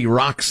nobody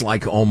rocks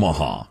like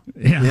Omaha.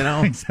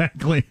 Yeah,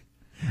 exactly.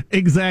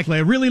 Exactly.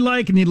 I really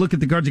like, and you look at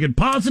the cards again,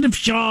 Positive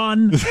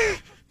Sean.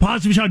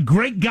 Positive Sean,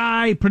 great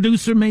guy,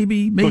 producer,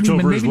 maybe. Looks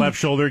over his left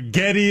shoulder.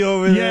 Getty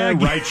over there,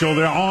 right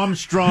shoulder.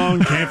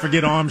 Armstrong, can't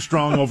forget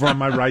Armstrong over on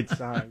my right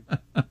side.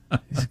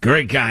 He's a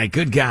great guy,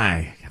 good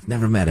guy. I've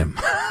never met him.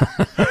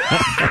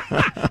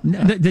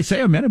 They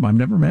say I met him. I've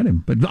never met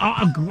him, but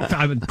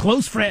I'm a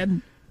close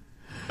friend.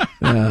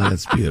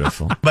 That's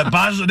beautiful. But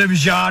Positive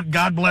Sean,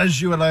 God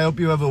bless you, and I hope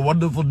you have a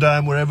wonderful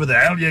time wherever the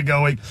hell you're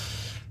going.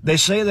 They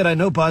say that I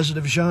know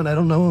Positive Sean. I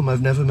don't know him.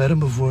 I've never met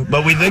him before.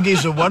 But we think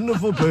he's a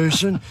wonderful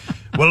person.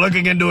 We're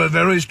looking into it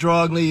very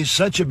strongly. He's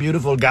such a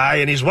beautiful guy,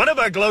 and he's one of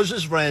our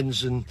closest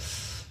friends, and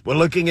we're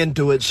looking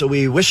into it. So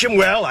we wish him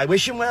well. I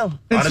wish him well.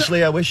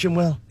 Honestly, I wish him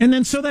well. And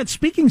then so that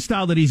speaking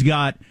style that he's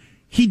got,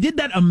 he did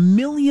that 1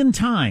 million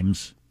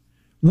times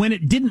when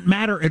it didn't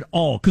matter at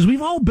all. Because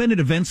we've all been at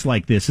events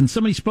like this, and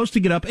somebody's supposed to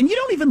get up, and you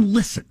don't even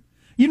listen.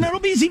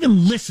 Nobody's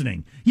even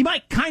listening. You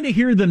might kind of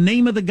hear the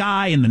name of the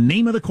guy and the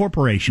name of the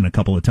corporation a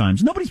couple of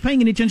times. Nobody's paying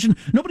any attention.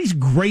 Nobody's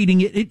grading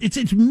it.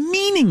 It's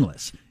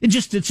meaningless. It's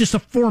just a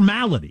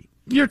formality.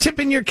 You're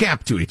tipping your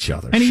cap to each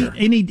other. And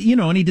he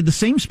did the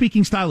same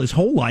speaking style his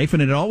whole life,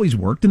 and it had always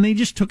worked. And they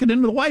just took it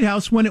into the White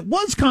House when it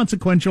was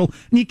consequential.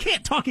 And you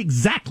can't talk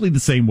exactly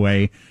the same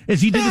way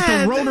as you did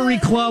at the Rotary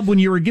Club when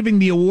you were giving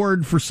the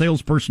award for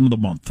Salesperson of the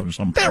Month or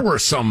something. There were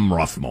some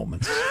rough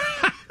moments.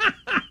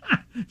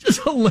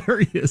 Just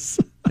hilarious.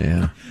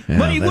 Yeah,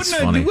 but he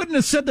wouldn't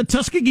have said the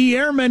Tuskegee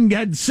Airmen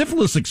had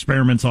syphilis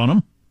experiments on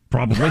them.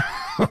 Probably.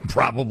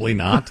 Probably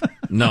not.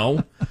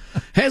 No.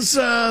 Has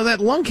that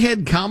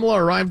lunkhead Kamala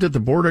arrived at the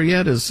border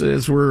yet? As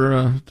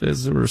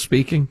we're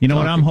speaking,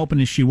 what I'm hoping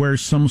is she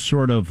wears some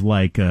sort of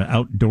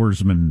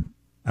outdoorsman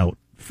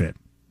outfit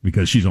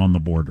because she's on the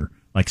border,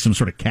 like some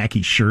sort of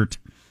khaki shirt.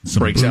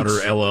 Breaks boots. out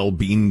her LL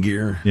Bean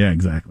gear. Yeah,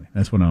 exactly.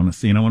 That's what I want to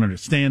see. And I want her to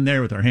stand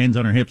there with her hands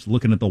on her hips,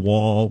 looking at the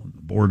wall,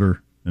 the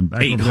border, and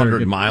back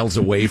 800 miles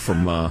away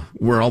from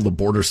where all the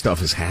border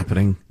stuff is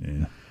happening.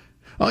 Yeah.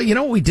 Oh,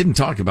 what we didn't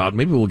talk about,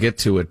 maybe we'll get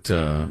to it,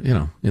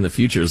 in the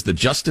future, is the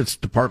Justice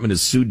Department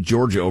has sued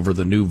Georgia over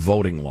the new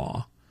voting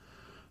law.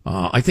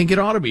 I think it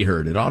ought to be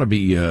heard. It ought to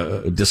be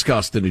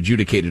discussed and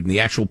adjudicated, and the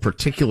actual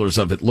particulars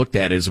of it looked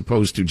at as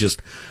opposed to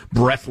just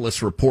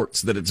breathless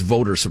reports that it's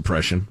voter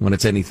suppression when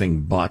it's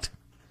anything but.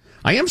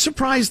 I am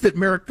surprised that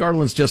Merrick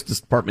Garland's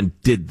Justice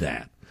Department did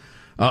that.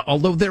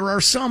 Although there are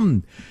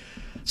some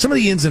of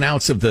the ins and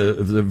outs of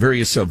the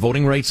various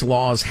voting rights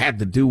laws had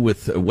to do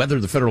with whether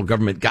the federal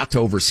government got to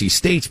oversee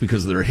states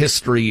because of their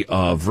history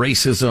of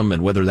racism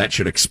and whether that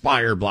should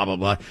expire, blah, blah,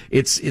 blah.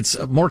 It's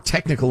more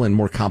technical and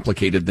more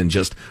complicated than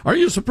just, are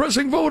you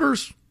suppressing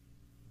voters?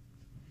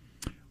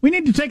 We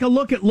need to take a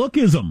look at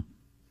lookism,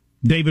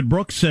 David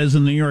Brooks says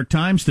in the New York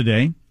Times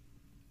today.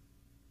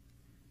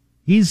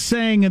 He's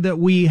saying that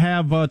we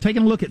have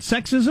taken a look at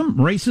sexism,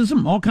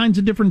 racism, all kinds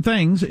of different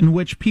things in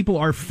which people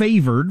are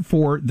favored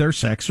for their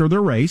sex or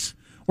their race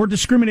or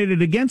discriminated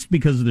against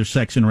because of their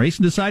sex and race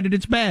and decided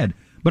it's bad.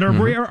 But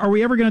are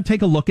we ever going to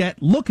take a look at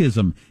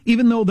lookism?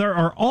 Even though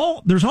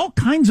there's all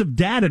kinds of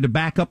data to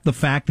back up the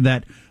fact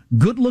that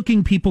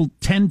good-looking people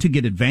tend to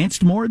get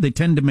advanced more. They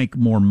tend to make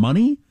more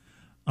money.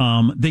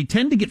 They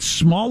tend to get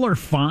smaller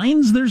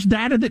fines. There's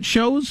data that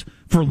shows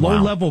for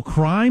low-level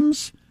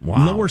crimes,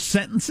 lower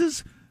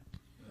sentences.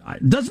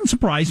 It doesn't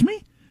surprise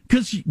me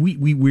because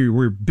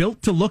we're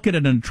built to look at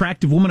an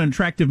attractive woman, an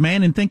attractive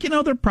man, and think,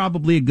 they're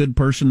probably a good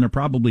person. They're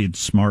probably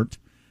smart.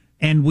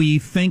 And we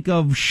think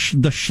of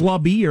the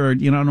schlubby, or, I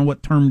don't know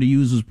what term to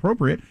use is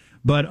appropriate,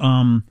 but,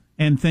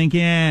 and think,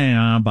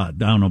 I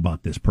don't know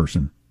about this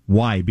person.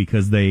 Why?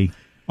 Because they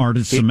aren't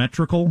as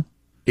symmetrical?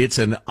 It's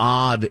an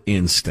odd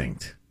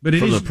instinct but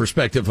from the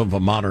perspective of a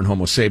modern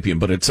Homo sapien,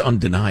 but it's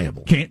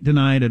undeniable. Can't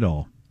deny it at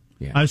all.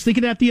 Yeah. I was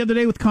thinking that the other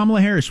day with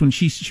Kamala Harris when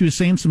she was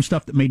saying some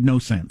stuff that made no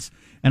sense.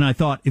 And I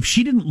thought, if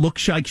she didn't look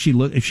like she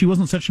looked, if she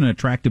wasn't such an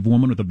attractive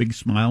woman with a big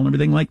smile and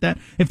everything like that,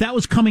 if that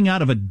was coming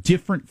out of a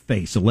different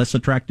face, a less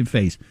attractive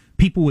face,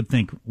 people would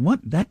think, what?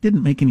 That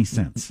didn't make any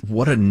sense.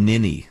 What a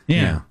ninny.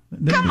 Yeah.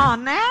 Come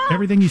on now.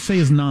 Everything you say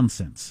is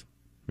nonsense.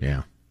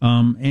 Yeah.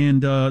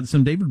 And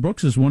some David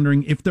Brooks is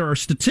wondering if there are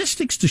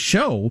statistics to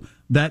show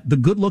that the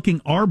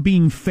good-looking are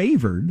being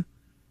favored,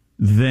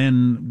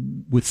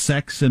 then with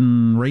sex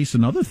and race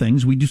and other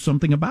things, we do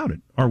something about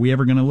it. Are we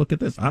ever going to look at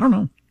this? I don't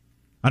know.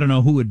 I don't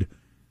know who would...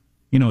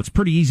 it's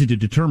pretty easy to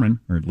determine,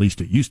 or at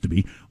least it used to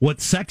be, what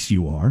sex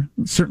you are.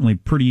 It's certainly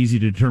pretty easy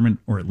to determine,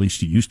 or at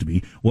least it used to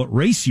be, what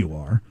race you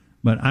are.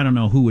 But I don't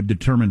know who would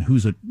determine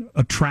who's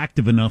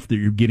attractive enough that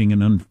you're getting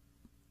an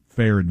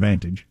unfair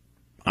advantage.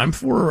 I'm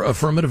for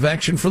affirmative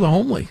action for the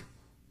homely.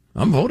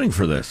 I'm voting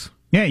for this.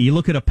 Yeah, you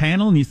look at a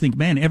panel and you think,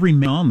 man, every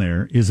man on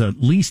there is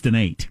at least an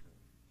 8.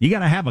 You got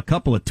to have a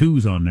couple of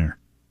 2s on there.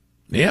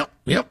 Yep.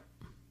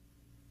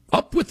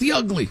 Up with the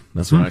ugly.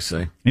 That's what I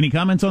say. Any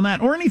comments on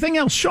that or anything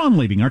else? Sean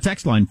leaving our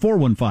text line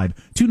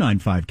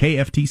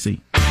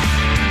 415-295-KFTC.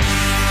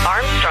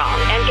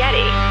 Armstrong and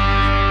Getty.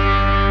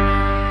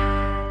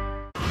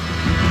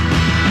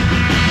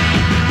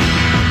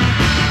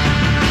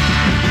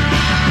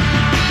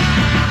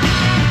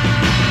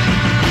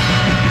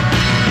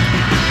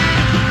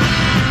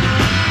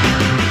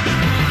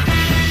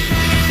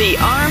 The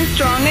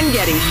Armstrong and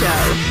Getty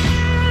Show.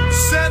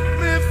 Set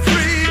me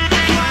free,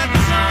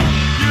 what's on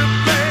you,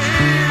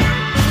 babe?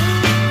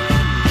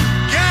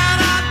 Get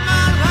out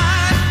my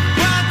life,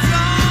 what's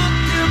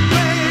on you,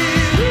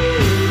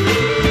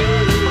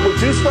 babe?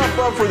 Would you step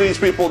up for these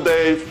people,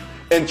 Dave,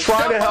 and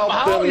try to help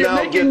them You're now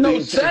making get no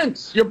these...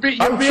 sense. You're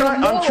being I'm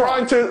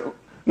trying to...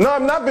 No,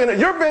 I'm not being...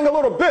 You're being a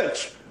little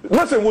bitch.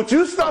 Listen, would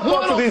you step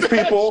up for these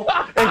people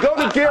and go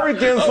to Gary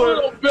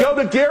Gensler,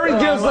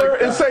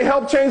 and say,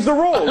 help change the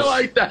rules? I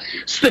like that.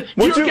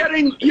 Would You're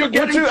getting you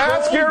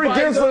ask Gary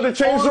Gensler to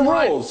change the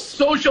rules?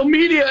 Social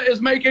media is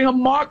making a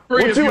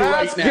mockery of you right now.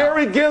 Would you ask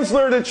Gary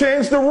Gensler to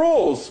change the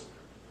rules?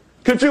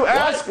 Could you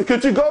ask?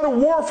 Could you go to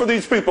war for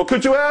these people?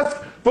 Could you ask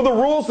for the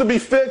rules to be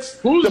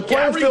fixed, the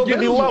playing field to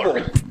be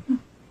leveled?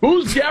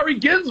 Who's Gary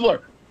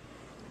Gensler?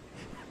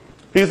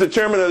 He's the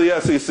chairman of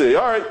the SEC.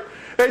 All right.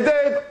 Hey,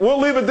 Dave, we'll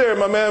leave it there,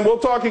 my man. We'll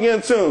talk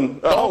again soon.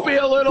 Don't be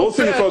a little bitch. We'll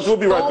see you, folks. We'll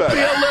be right back. Don't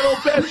be a little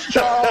bitch,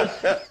 Charles.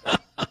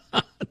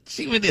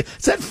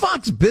 Is that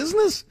Fox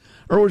Business?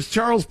 Or was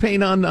Charles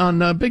Payne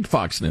on Big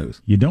Fox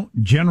News? You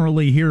don't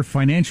generally hear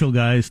financial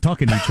guys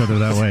talking to each other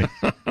that way.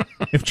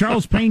 If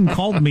Charles Payne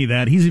called me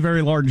that, he's a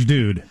very large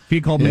dude. If he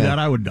called me that,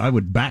 I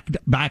would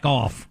back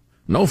off.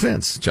 No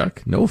offense,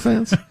 Chuck. No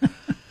offense.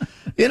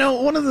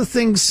 One of the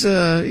things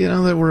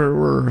that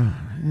we're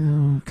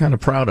kind of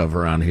proud of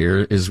around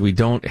here is we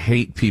don't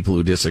hate people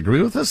who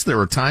disagree with us. There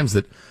were times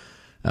that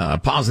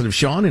Positive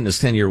Sean, in his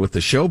tenure with the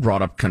show,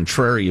 brought up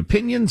contrary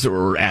opinions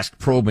or asked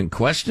probing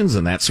questions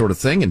and that sort of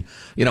thing. And,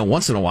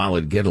 once in a while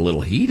it'd get a little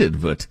heated,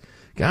 but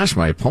gosh,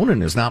 my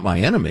opponent is not my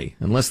enemy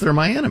unless they're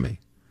my enemy.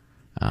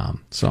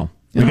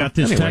 We got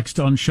this text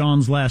on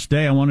Sean's last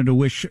day. I wanted to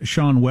wish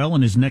Sean well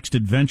in his next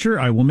adventure.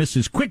 I will miss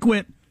his quick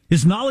wit,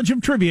 his knowledge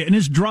of trivia, and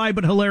his dry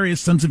but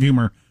hilarious sense of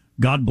humor.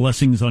 God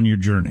blessings on your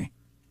journey.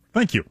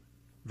 Thank you.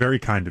 Very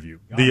kind of you.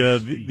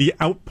 The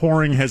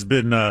outpouring has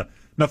been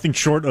nothing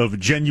short of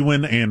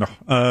genuine and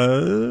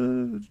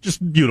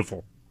just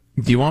beautiful.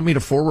 Do you want me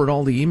to forward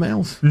all the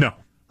emails? No.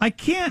 I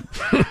can't.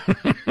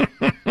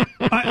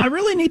 I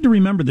really need to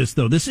remember this,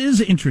 though. This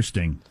is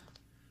interesting.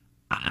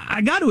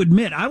 I got to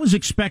admit, I was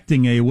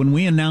expecting when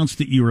we announced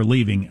that you were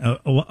leaving,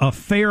 a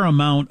fair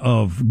amount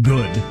of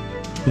good.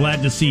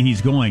 Glad to see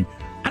he's going.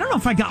 I don't know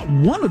if I got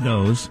one of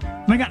those,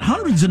 and I got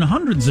hundreds and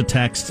hundreds of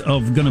texts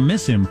of gonna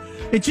miss him.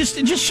 It just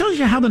shows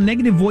you how the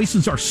negative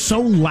voices are so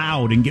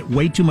loud and get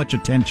way too much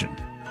attention.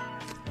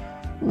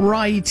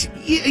 Right.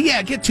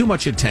 Yeah, get too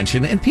much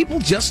attention, and people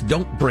just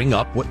don't bring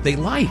up what they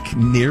like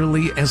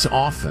nearly as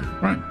often.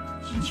 Right.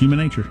 It's human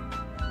nature.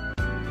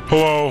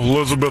 Hello,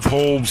 Elizabeth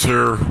Holmes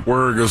here,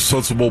 wearing a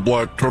sensible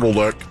black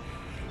turtleneck.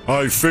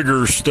 I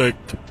figure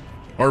staked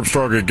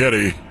Armstrong and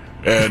Getty,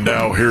 and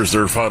now here's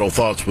their final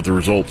thoughts with the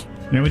results.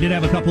 And we did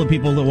have a couple of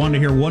people that wanted to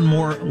hear one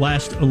more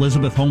last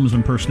Elizabeth Holmes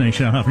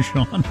impersonation out of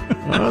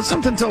Sean.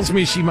 Something tells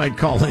me she might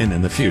call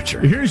in the future.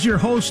 Here's your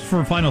host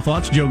for Final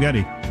Thoughts, Joe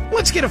Getty.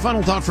 Let's get a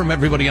final thought from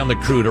everybody on the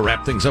crew to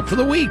wrap things up for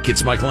the week.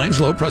 It's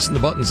Michelangelo pressing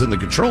the buttons in the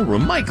control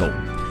room. Michael.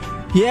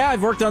 Yeah,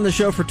 I've worked on the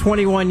show for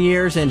 21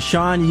 years, and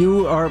Sean,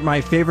 you are my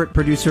favorite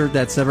producer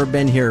that's ever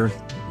been here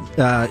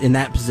in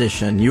that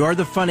position. You are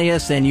the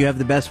funniest, and you have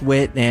the best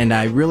wit, and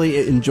I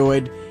really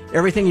enjoyed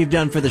everything you've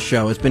done for the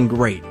show. It's been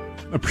great.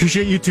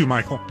 Appreciate you too,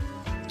 Michael.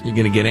 You're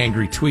going to get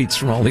angry tweets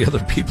from all the other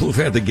people who've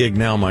had the gig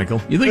now,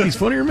 Michael. You think he's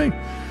funnier than me?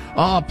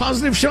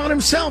 Positive Sean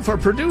himself, our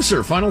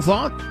producer. Final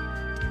thought?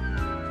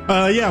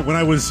 Yeah, when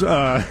I was, when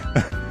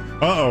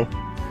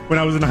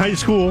I was in high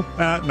school,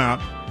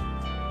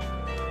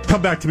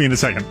 come back to me in a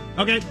second.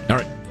 Okay. All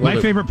right.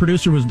 My favorite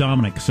producer was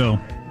Dominic, so.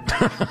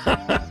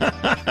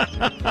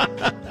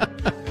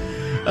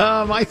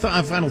 My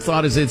final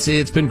thought is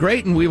it's been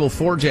great, and we will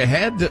forge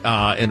ahead,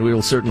 and we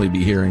will certainly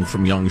be hearing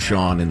from young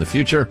Sean in the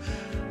future.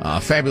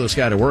 Fabulous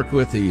guy to work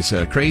with. He's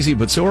crazy,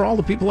 but so are all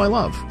the people I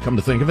love. Come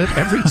to think of it,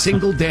 every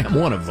single damn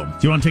one of them.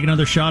 Do you want to take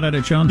another shot at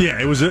it, Sean?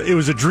 Yeah, it was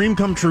a dream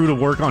come true to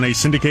work on a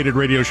syndicated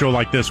radio show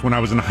like this when I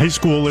was in high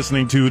school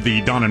listening to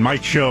the Don and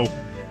Mike show.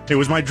 It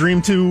was my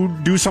dream to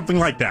do something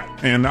like that,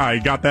 and I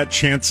got that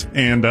chance,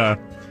 and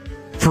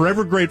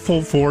forever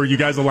grateful for you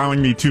guys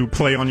allowing me to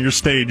play on your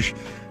stage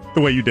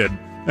the way you did.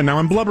 And now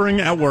I'm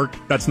blubbering at work.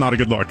 That's not a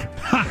good look.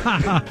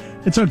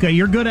 It's okay.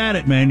 You're good at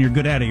it, man. You're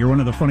good at it. You're one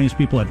of the funniest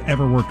people I've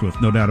ever worked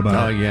with, no doubt about it.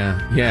 Oh,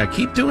 yeah. Yeah,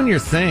 keep doing your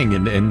thing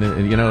and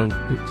you know,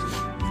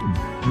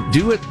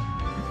 do it.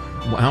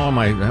 What am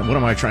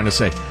I trying to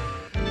say?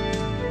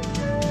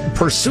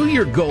 Pursue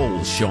your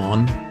goals,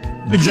 Sean.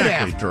 Exactly. Get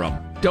after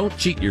them. Don't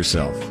cheat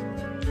yourself.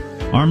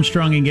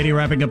 Armstrong and Getty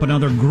wrapping up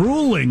another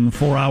grueling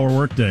 4-hour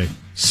workday.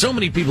 So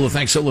many people have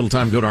thanked so little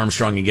time. Go to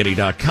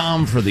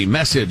ArmstrongandGetty.com for the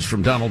message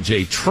from Donald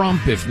J.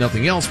 Trump. If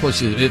nothing else,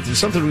 plus if there's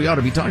something we ought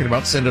to be talking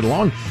about, send it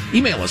along.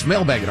 Email us,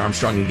 mailbag at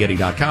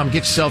ArmstrongandGetty.com. Get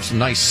yourself some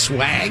nice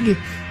swag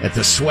at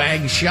the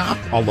swag shop.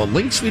 All the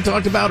links we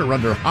talked about are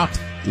under hot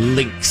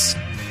links.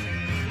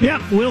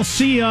 Yeah, we'll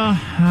see.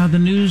 The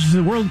news,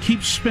 the world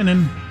keeps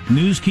spinning.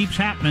 News keeps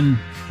happening.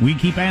 We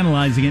keep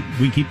analyzing it.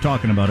 We keep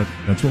talking about it.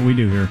 That's what we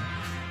do here.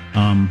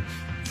 And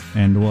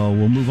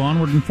we'll move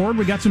onward and forward.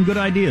 We got some good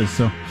ideas,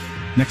 so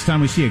next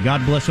time we see you,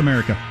 God bless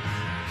America.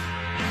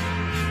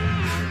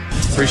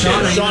 Appreciate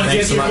it. Sean,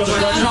 thanks so much.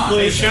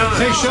 Please, Sean.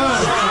 Hey,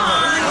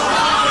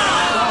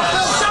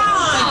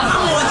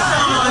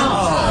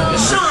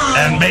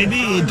 And maybe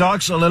he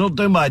talks a little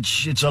too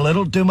much. It's a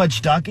little too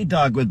much talky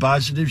talk with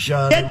Positive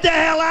Sean. Get the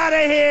hell out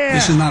of here!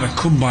 This is not a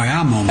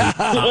kumbaya moment.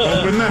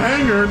 Open the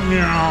hangar. One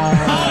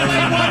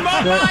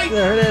more night.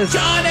 There it is.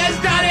 John has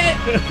done it.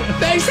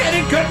 They said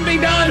it couldn't be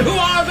done. Who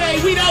are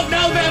they? We don't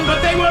know them,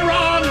 but they were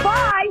wrong.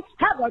 Bye.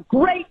 Have a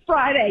great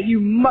Friday, you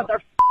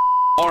mother.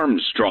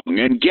 Armstrong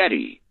and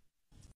Getty.